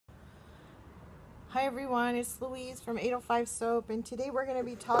Hi everyone, it's Louise from 805 Soap, and today we're going to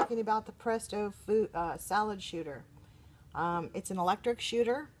be talking about the Presto salad shooter. It's an electric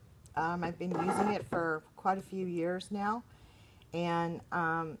shooter. I've been using it for quite a few years now, and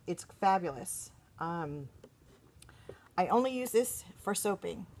it's fabulous. I only use this for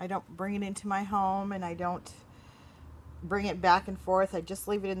soaping. I don't bring it into my home, and I don't bring it back and forth. I just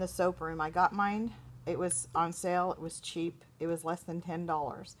leave it in the soap room. I got mine. It was on sale. It was cheap. It was less than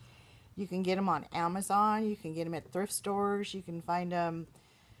 $10. You can get them on Amazon. You can get them at thrift stores. You can find them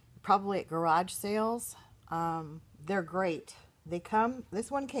probably at garage sales. They're great.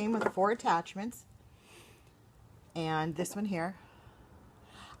 This one came with 4 attachments. And this one here.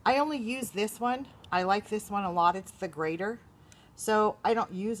 I only use this one. I like this one a lot. It's the grater. So I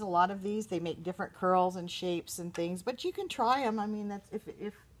don't use a lot of these. They make different curls and shapes and things. But you can try them. I mean, that's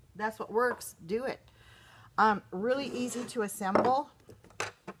if that's what works, do it. Really easy to assemble.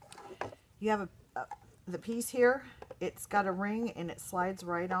 You have the piece here. It's got a ring and it slides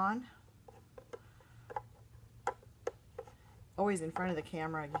right on. Always in front of the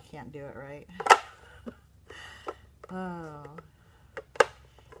camera, you can't do it right. Oh.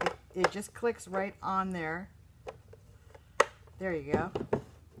 It just clicks right on there. There you go.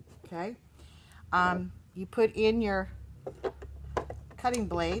 Okay. You put in your cutting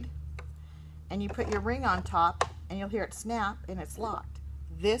blade and you put your ring on top and you'll hear it snap and it's locked.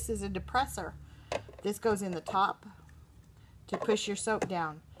 This is a depressor. This goes in the top to push your soap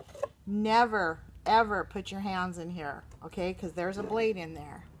down. Never, ever put your hands in here, okay? Because there's a blade in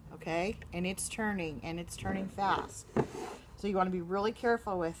there, okay? And it's turning fast. So you want to be really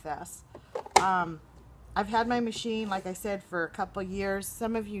careful with this. I've had my machine, like I said, for a couple years.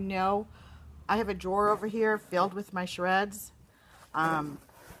 Some of you know I have a drawer over here filled with my shreds.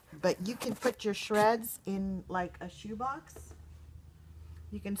 But you can put your shreds in like a shoebox.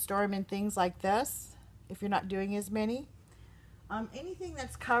 You can store them in things like this if you're not doing as many. Anything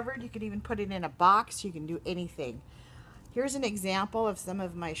that's covered, you can even put it in a box. You can do anything. Here's an example of some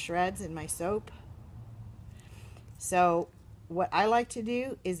of my shreds in my soap. So what I like to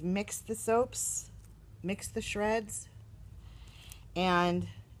do is mix the soaps, mix the shreds, and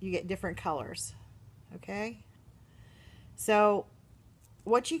you get different colors. Okay? So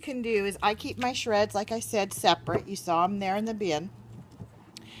what you can do is I keep my shreds, like I said, separate. You saw them there in the bin.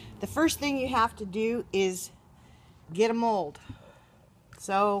 The first thing you have to do is get a mold.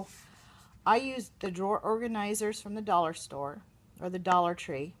 So I use the drawer organizers from the dollar store or the Dollar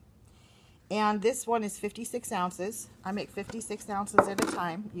Tree. And this one is 56 ounces. I make 56 ounces at a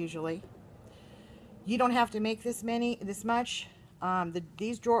time, usually. You don't have to make this much.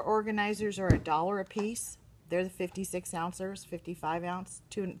 These drawer organizers are $1 a piece. They're the 56 ounces, 55 ounce,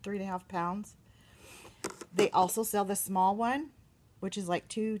 3.5 pounds. They also sell the small one, which is like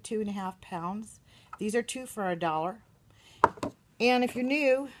 2.5 pounds. These are 2 for $1. And if you're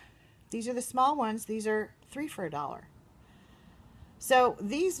new, these are the small ones. These are 3 for $1. So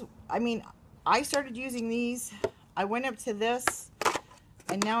these, I mean, I started using these. I went up to this,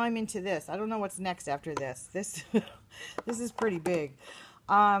 and now I'm into this. I don't know what's next after this. This is pretty big.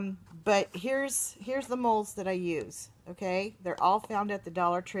 But here's the molds that I use. Okay, they're all found at the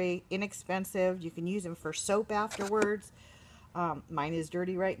Dollar Tree. Inexpensive. You can use them for soap afterwards. Mine is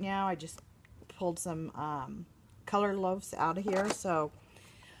dirty right now. I just pulled some color loaves out of here. So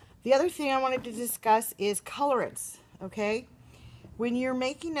the other thing I wanted to discuss is colorants. Okay, when you're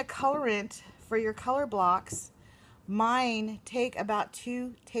making a colorant for your color blocks, mine take about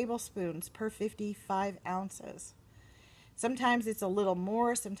 2 tablespoons per 55 ounces. Sometimes it's a little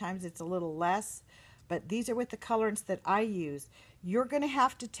more, sometimes it's a little less, but these are with the colorants that I use. You're going to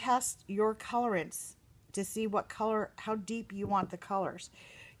have to test your colorants to see what color, how deep you want the colors.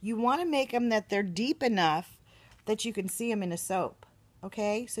 You want to make them that they're deep enough that you can see them in a soap.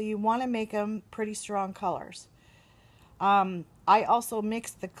 Okay, so you want to make them pretty strong colors. I also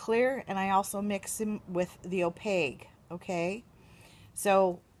mix the clear and I also mix them with the opaque. Okay,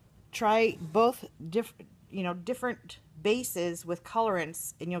 so try both different bases with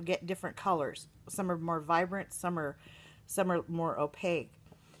colorants and you'll get different colors. Some are more vibrant, some are more opaque.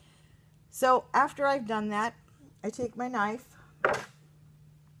 So after I've done that, I take my knife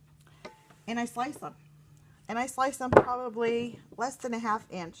and I slice them. And I slice them probably less than 1/2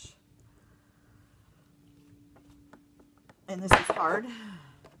 inch. And this is hard.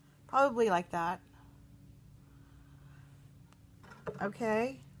 Probably like that.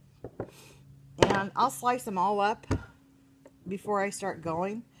 Okay. And I'll slice them all up before I start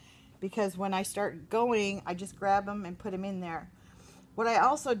going. Because when I start going, I just grab them and put them in there. What I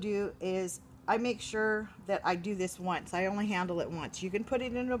also do is I make sure that I do this once. I only handle it once. You can put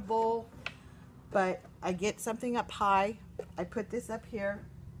it in a bowl but I get something up high. I put this up here.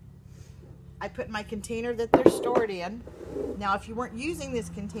 I put my container that they're stored in. Now, if you weren't using this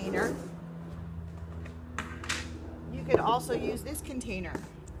container, you could also use this container,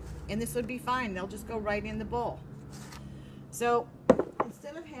 and this would be fine. They'll just go right in the bowl. So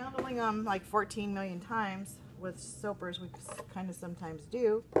instead of handling them like 14 million times with soapers, we kind of sometimes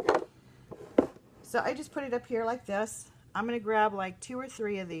do. So I just put it up here like this. I'm going to grab like 2 or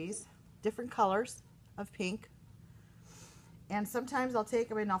 3 of these different colors of pink, and sometimes I'll take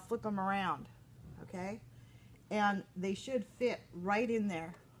them and I'll flip them around, okay? And they should fit right in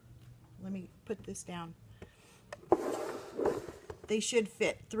there. Let me put this down. They should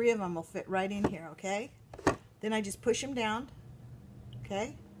fit. 3 of them will fit right in here, okay? Then I just push them down,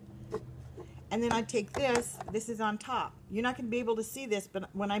 okay? And then I take this. This is on top. You're not going to be able to see this, but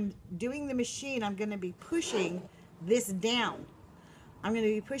when I'm doing the machine, I'm going to be pushing this down. I'm going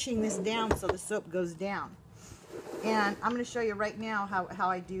to be pushing this down so the soap goes down. And I'm going to show you right now how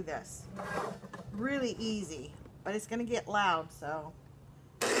I do this. Really easy, but it's going to get loud, so...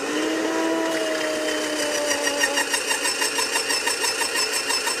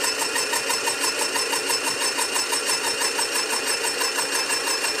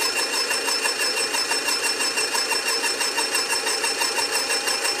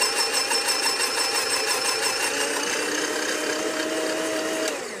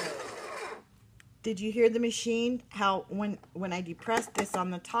 Did you hear the machine? How when I depressed this on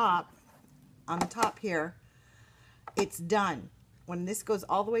the top here, it's done. When this goes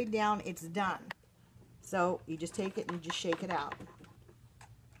all the way down, it's done. So you just take it and you just shake it out.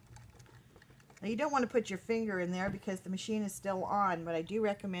 Now you don't want to put your finger in there because the machine is still on. What I do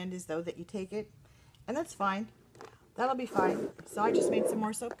recommend is though that you take it, and that's fine. That'll be fine. So I just made some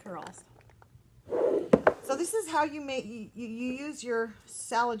more soap curls. So this is how you make you use your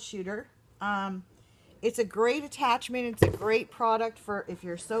salad shooter. It's a great attachment. It's a great product for if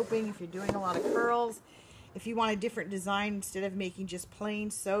you're soaping, if you're doing a lot of curls, if you want a different design instead of making just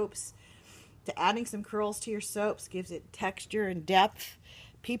plain soaps. To adding some curls to your soaps gives it texture and depth.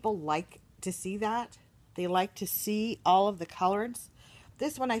 People like to see that. They like to see all of the colorants.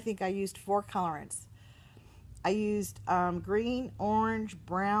 This one I think I used 4 colorants. I used green, orange,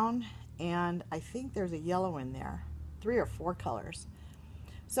 brown, and I think there's a yellow in there. 3 or 4 colors.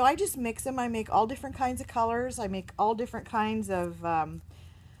 So I just mix them. I make all different kinds of colors. I make all different kinds of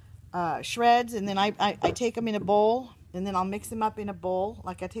shreds, and then I take them in a bowl, and then I'll mix them up in a bowl.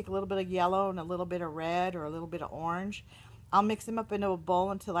 Like I take a little bit of yellow and a little bit of red or a little bit of orange. I'll mix them up into a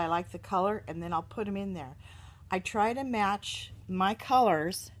bowl until I like the color, and then I'll put them in there. I try to match my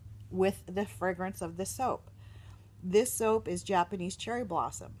colors with the fragrance of the soap. This soap is Japanese Cherry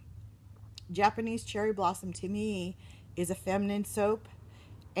Blossom. Japanese Cherry Blossom to me is a feminine soap.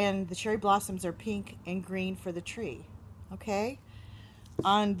 And the cherry blossoms are pink and green for the tree. Okay?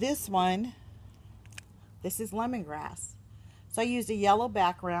 On this one, this is lemongrass. So I used a yellow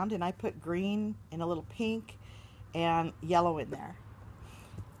background and I put green and a little pink and yellow in there.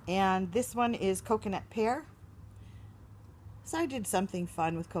 And this one is coconut pear. So I did something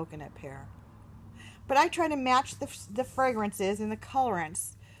fun with coconut pear. But I try to match the fragrances and the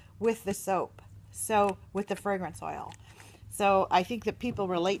colorants with the soap. So with the fragrance oil. So I think that people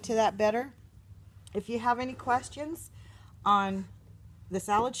relate to that better. If you have any questions on the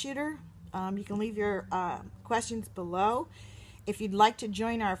salad shooter, you can leave your questions below. If you'd like to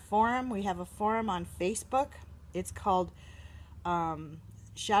join our forum, we have a forum on Facebook. It's called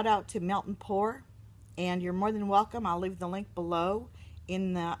Shout Out to Melt and Pour, and you're more than welcome. I'll leave the link below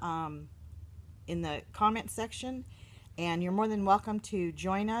in the comment section. And you're more than welcome to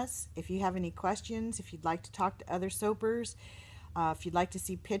join us if you have any questions, if you'd like to talk to other soapers, if you'd like to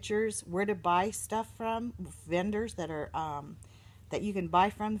see pictures, where to buy stuff from, vendors that are that you can buy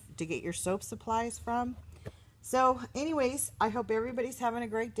from to get your soap supplies from. So anyways, I hope everybody's having a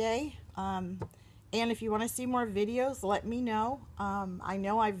great day. And if you want to see more videos, let me know. I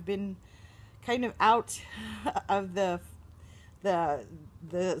know I've been kind of out of the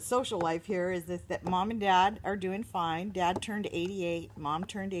social life here is that Mom and Dad are doing fine. Dad turned 88. Mom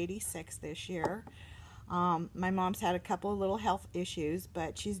turned 86 this year. My mom's had a couple of little health issues,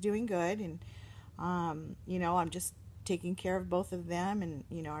 but she's doing good. And, you know, I'm just taking care of both of them. And,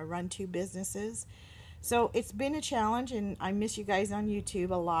 you know, I run 2 businesses. So it's been a challenge, and I miss you guys on YouTube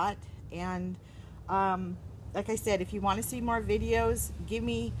a lot. And like I said, if you want to see more videos, give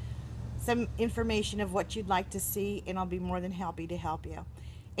me some information of what you'd like to see, and I'll be more than happy to help you.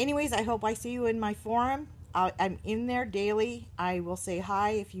 Anyways, I hope I see you in my forum. I'm in there daily. I will say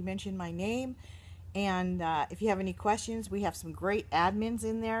hi if you mention my name, And if you have any questions, we have some great admins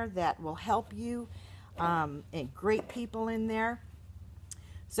in there that will help you, and great people in there.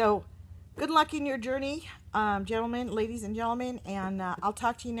 So good luck in your journey, gentlemen, ladies and gentlemen, and I'll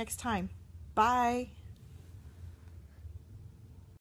talk to you next time. Bye.